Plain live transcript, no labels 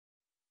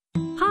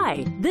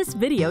Hi! This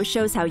video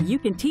shows how you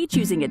can teach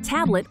using a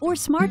tablet or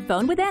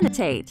smartphone with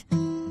Annotate.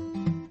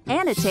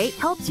 Annotate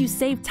helps you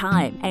save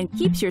time and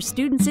keeps your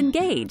students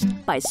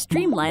engaged by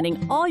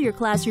streamlining all your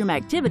classroom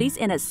activities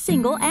in a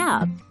single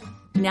app.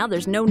 Now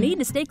there's no need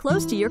to stay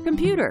close to your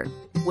computer.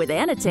 With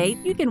Annotate,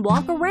 you can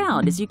walk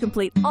around as you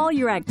complete all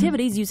your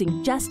activities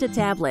using just a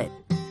tablet.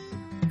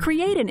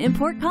 Create and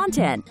import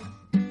content.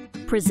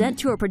 Present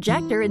to a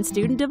projector and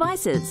student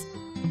devices.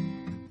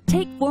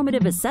 Take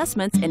formative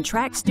assessments and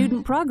track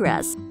student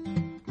progress.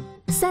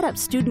 Set up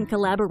student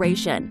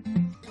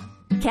collaboration.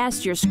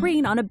 Cast your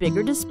screen on a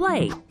bigger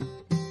display.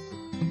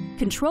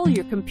 Control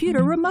your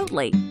computer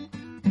remotely.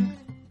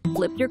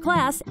 Flip your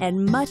class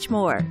and much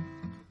more.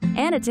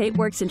 Annotate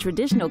works in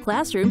traditional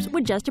classrooms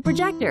with just a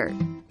projector,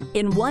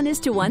 in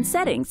 1:1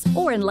 settings,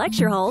 or in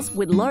lecture halls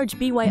with large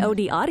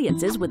BYOD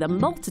audiences with a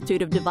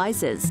multitude of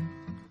devices.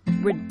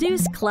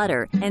 Reduce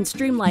clutter and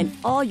streamline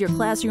all your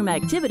classroom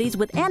activities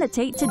with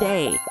Annotate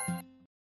today.